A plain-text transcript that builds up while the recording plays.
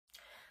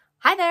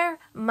Hi there,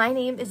 my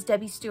name is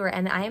Debbie Stewart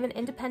and I am an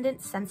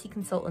independent Scentsy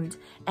consultant,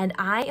 and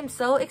I am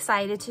so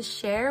excited to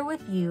share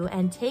with you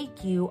and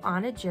take you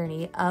on a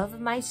journey of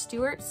my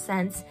Stewart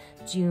Scents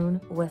June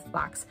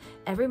Whiffbox.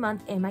 Every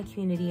month in my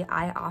community,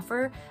 I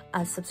offer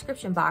a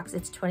subscription box.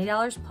 It's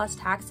 $20 plus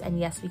tax, and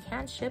yes, we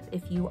can ship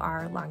if you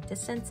are long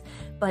distance,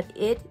 but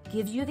it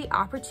gives you the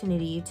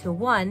opportunity to,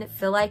 one,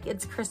 feel like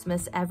it's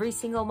Christmas every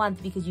single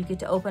month because you get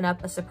to open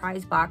up a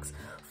surprise box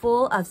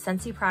full of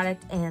Scentsy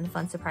product and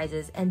fun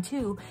surprises, and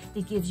two,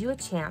 it gives you a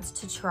chance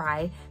to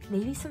try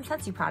maybe some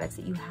Scentsy products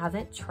that you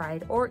haven't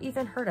tried or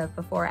even heard of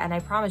before. And I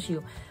promise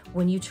you,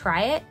 when you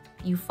try it,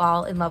 you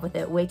fall in love with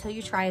it. Wait till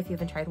you try. If you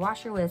haven't tried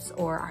washer whiffs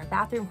or our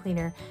bathroom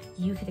cleaner,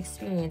 you can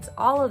experience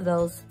all of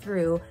those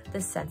through the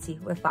Scentsy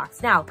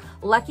Whiffbox. Now,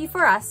 lucky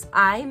for us,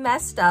 I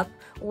messed up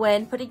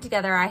when putting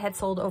together. I had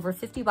sold over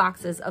 50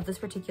 boxes of this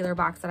particular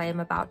box that I am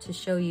about to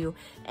show you,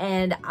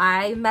 and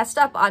I messed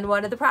up on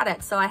one of the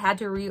products, so I had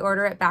to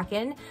reorder it back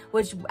in,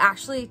 which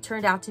actually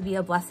turned out to be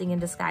a blessing in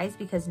disguise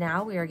because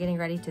now we are getting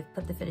ready to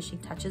put the finishing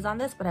touches on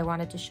this, but I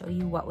wanted to show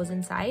you what was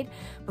inside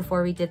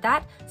before we did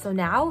that. So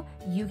now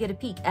you get a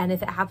peek, and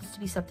if it happens to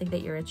be something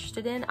that you're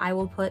interested in, I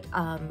will put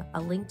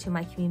a link to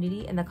my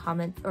community in the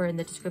comments or in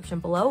the description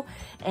below.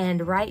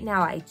 And right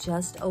now I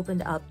just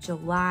opened up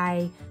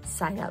July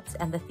signups,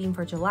 and the theme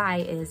for July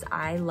is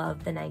I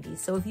love the 90s.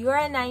 So if you are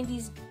a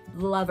 90s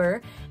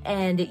lover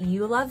and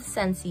you love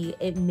Scentsy,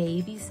 it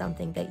may be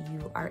something that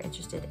you are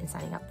interested in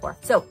signing up for.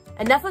 So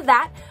enough of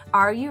that.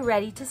 Are you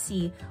ready to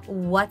see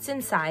what's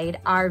inside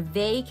our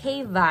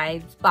Vacay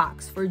Vibes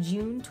box for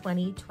June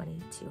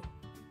 2022?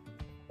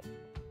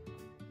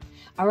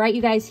 All right,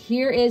 you guys,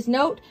 here is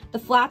note, the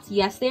flaps,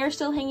 yes, they are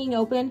still hanging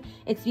open.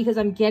 It's because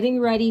I'm getting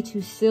ready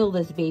to seal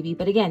this baby.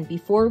 But again,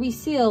 before we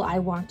seal, I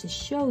want to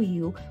show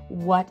you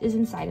what is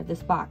inside of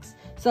this box.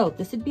 So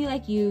this would be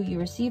like you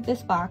receive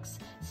this box.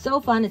 So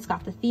fun, it's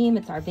got the theme,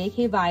 it's our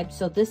Vacay vibe.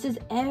 So this is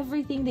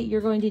everything that you're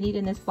going to need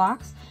in this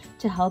box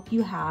to help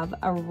you have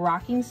a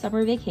rocking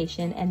summer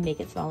vacation and make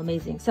it smell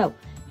amazing. So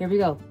here we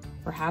go.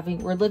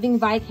 We're living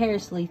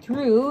vicariously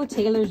through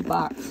Taylor's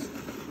box.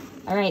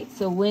 All right,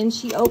 so when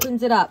she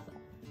opens it up,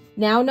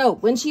 now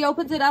note, when she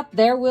opens it up,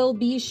 there will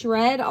be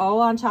shred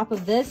all on top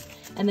of this.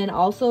 And then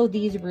also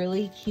these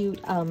really cute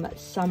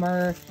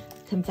summer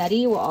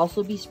confetti will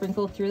also be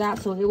sprinkled through that.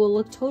 So it will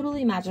look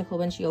totally magical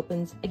when she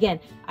opens. Again,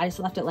 I just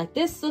left it like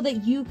this so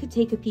that you could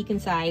take a peek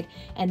inside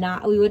and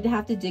we wouldn't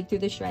have to dig through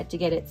the shred to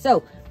get it.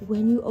 So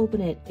when you open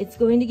it, it's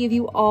going to give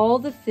you all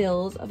the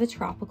feels of a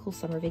tropical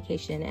summer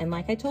vacation. And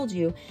like I told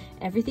you,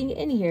 everything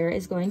in here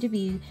is going to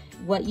be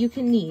what you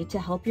can need to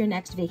help your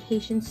next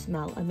vacation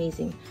smell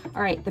amazing.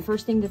 All right, the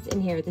first thing that's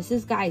in here, this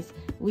is, guys,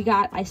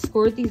 I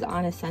scored these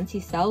on a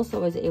Scentsy sale, so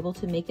I was able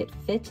to make it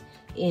fit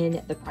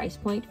in the price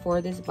point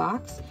for this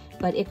box,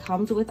 but it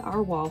comes with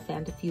our wall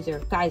fan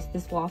diffuser. Guys,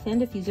 this wall fan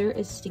diffuser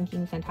is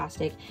stinking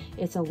fantastic.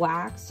 It's a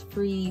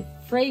wax-free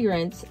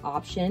fragrance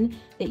option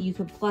that you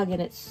can plug in.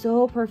 It's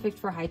so perfect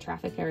for high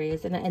traffic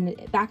areas. And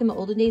back in the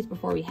olden days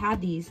before we had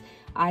these,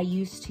 I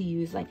used to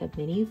use like a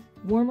mini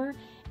warmer,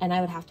 and I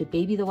would have to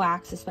baby the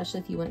wax, especially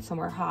if you went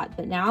somewhere hot.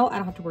 But now I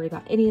don't have to worry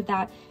about any of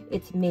that.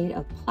 It's made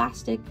of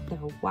plastic, they're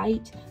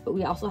white, but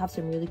we also have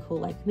some really cool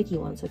like Mickey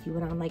ones. So if you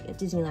went on like a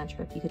Disneyland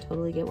trip, you could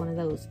totally get one of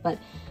those. But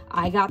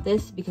I got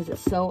this because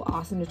it's so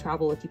awesome to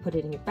travel with. You put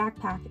it in your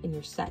backpack and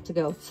you're set to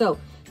go. So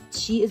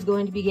she is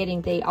going to be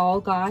getting, they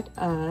all got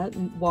a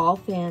wall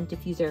fan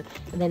diffuser.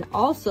 And then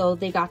also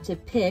they got to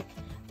pick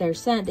their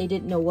scent. They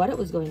didn't know what it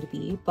was going to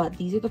be, but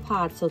these are the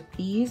pods. So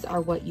these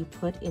are what you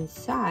put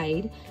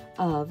inside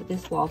of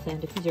this wall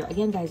fan diffuser.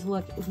 Again, guys,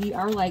 look, we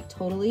are like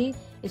totally,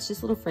 it's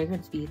just little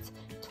fragrance beads,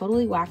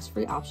 totally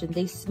wax-free option.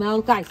 They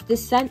smell, guys,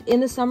 this scent in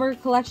the summer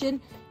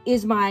collection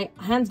is my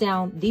hands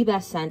down the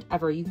best scent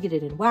ever. You can get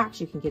it in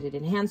wax, you can get it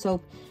in hand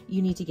soap,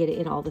 you need to get it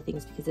in all the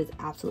things because it's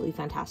absolutely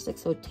fantastic.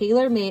 So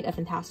Taylor made a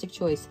fantastic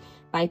choice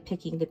by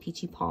picking the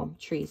peachy palm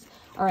trees.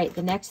 All right,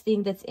 the next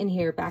thing that's in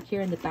here, back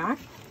here in the back,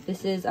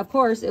 this is, of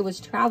course, it was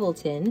travel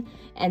tin.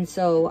 And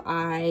so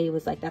I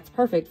was like, that's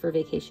perfect for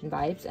vacation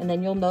vibes. And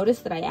then you'll notice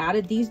that I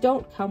added, these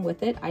don't come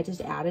with it, I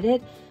just added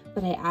it,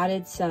 but I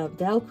added some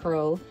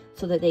Velcro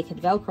so that they could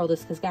Velcro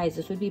this, because guys,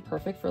 this would be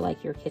perfect for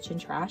like your kitchen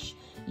trash.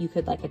 You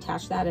could like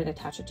attach that and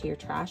attach it to your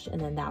trash,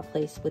 and then that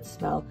place would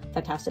smell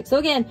fantastic. So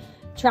again,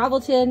 travel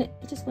tin,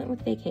 it just went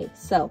with Vacay.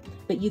 So,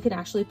 but you can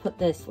actually put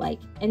this like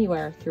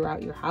anywhere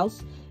throughout your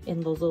house in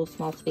those little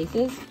small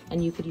spaces,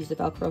 and you could use the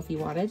Velcro if you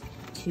wanted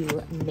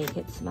to make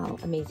it smell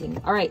amazing.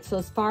 All right, so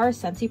as far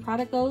as Scentsy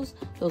product goes,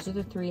 those are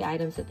the 3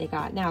 items that they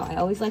got. Now, I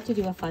always like to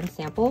do a fun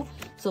sample.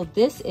 So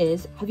this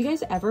is, have you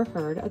guys ever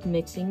heard of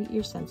mixing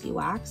your Scentsy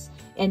wax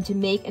and to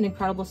make an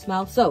incredible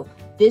smell? So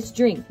this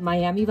drink,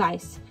 Miami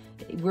Vice,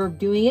 we're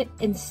doing it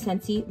in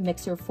Scentsy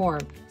mixer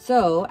form.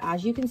 So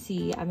as you can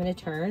see, I'm gonna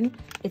turn,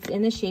 it's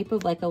in the shape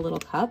of like a little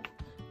cup,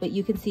 but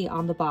you can see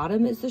on the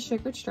bottom is the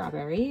sugared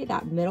strawberry.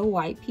 That middle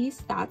white piece,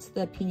 that's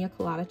the pina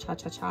colada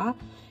cha-cha-cha.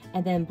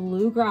 and then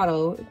Blue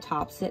Grotto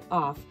tops it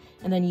off.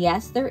 And then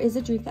yes, there is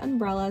a drink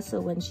umbrella,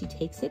 so when she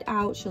takes it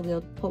out, she'll be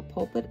able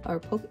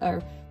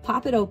to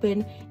pop it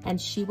open, and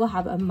she will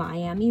have a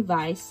Miami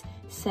Vice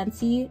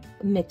Scentsy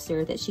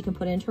mixer that she can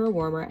put into her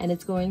warmer, and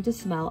it's going to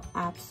smell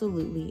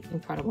absolutely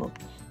incredible.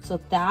 So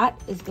that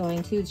is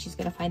going to, she's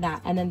gonna find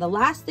that. And then the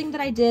last thing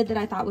that I did that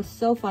I thought was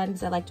so fun,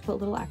 because I like to put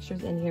little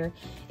extras in here,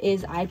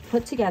 is I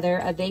put together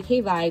a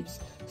Vacay Vibes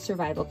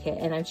survival kit,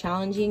 and I'm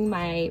challenging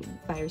my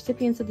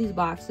recipients of these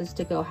boxes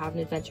to go have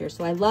an adventure.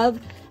 So I love,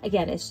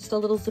 again, it's just a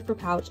little zipper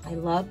pouch. I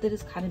love that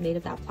it's kind of made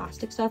of that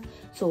plastic stuff,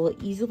 so it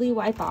will easily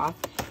wipe off.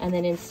 And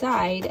then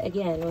inside,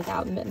 again,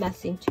 without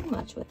messing too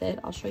much with it,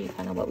 I'll show you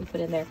kind of what we put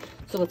in there.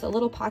 So it's a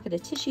little pocket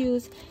of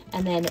tissues,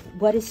 and then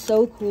what is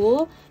so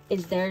cool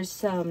is there's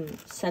some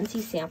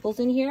Scentsy samples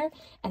in here,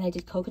 and I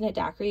did coconut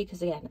daiquiri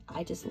because, again,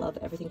 I just love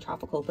everything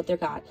tropical. But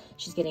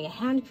she's getting a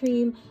hand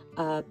cream,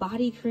 a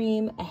body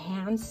cream, a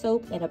hand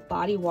soap, and a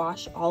body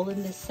wash all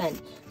in this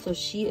scent. So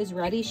she is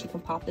ready. She can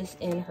pop this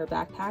in her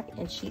backpack,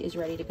 and she is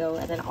ready to go.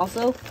 And then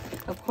also,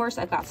 of course,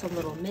 I've got some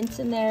little mints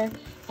in there.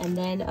 And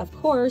then, of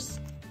course,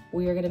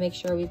 we are going to make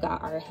sure we've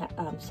got our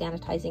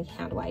sanitizing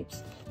hand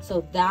wipes.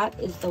 So that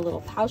is the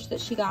little pouch that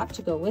she got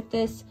to go with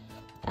this,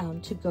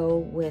 to go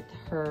with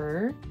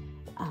her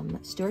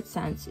Stewart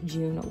Scents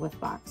June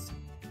Whiffbox.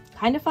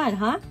 Kind of fun,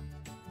 huh?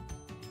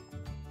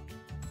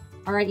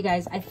 All right, you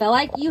guys, I felt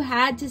like you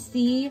had to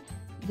see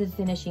the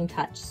finishing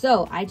touch.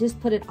 So I just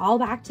put it all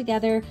back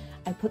together.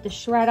 I put the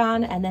shred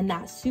on, and then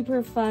that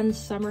super fun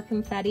summer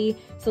confetti.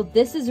 So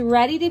this is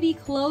ready to be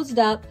closed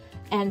up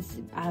and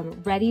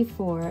ready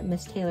for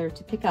Miss Taylor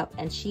to pick up.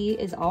 And she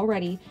is all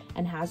ready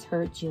and has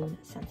her June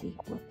Scentsy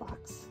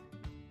Whiffbox.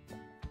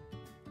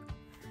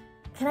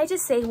 Can I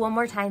just say one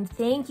more time,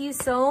 thank you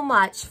so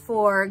much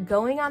for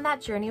going on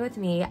that journey with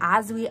me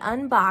as we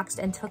unboxed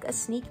and took a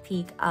sneak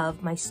peek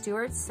of my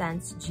Stewart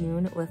Scents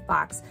June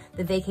Whiffbox,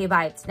 the Vacay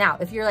Vibes. Now,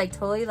 if you're like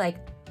totally like,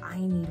 I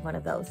need one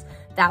of those,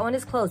 that one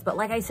is closed. But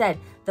like I said,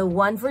 the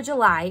one for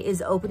July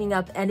is opening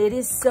up, and it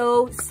is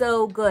so,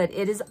 so good.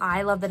 It is,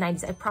 I love the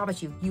 90s. I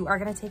promise you, you are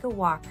gonna take a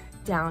walk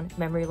down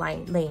memory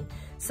lane.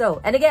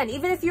 So, and again,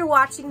 even if you're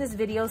watching this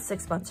video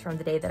 6 months from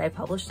the day that I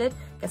published it,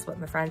 guess what,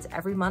 my friends?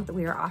 Every month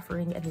we are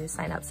offering a new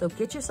sign up. So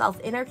get yourself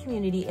in our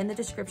community in the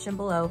description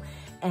below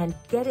and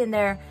get in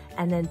there,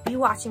 and then be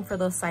watching for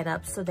those sign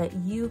ups so that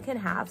you can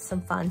have some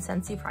fun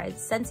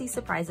Scentsy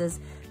surprises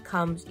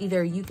come.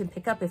 Either you can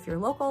pick up if you're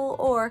local,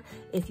 or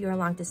if you're a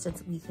long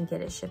distance, we can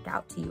get it shipped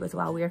out to you as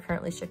well. We are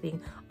currently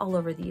shipping all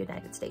over the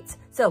United States.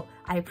 So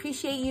I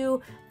appreciate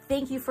you.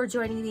 Thank you for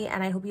joining me,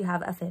 and I hope you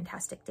have a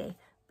fantastic day.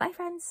 Bye,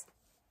 friends.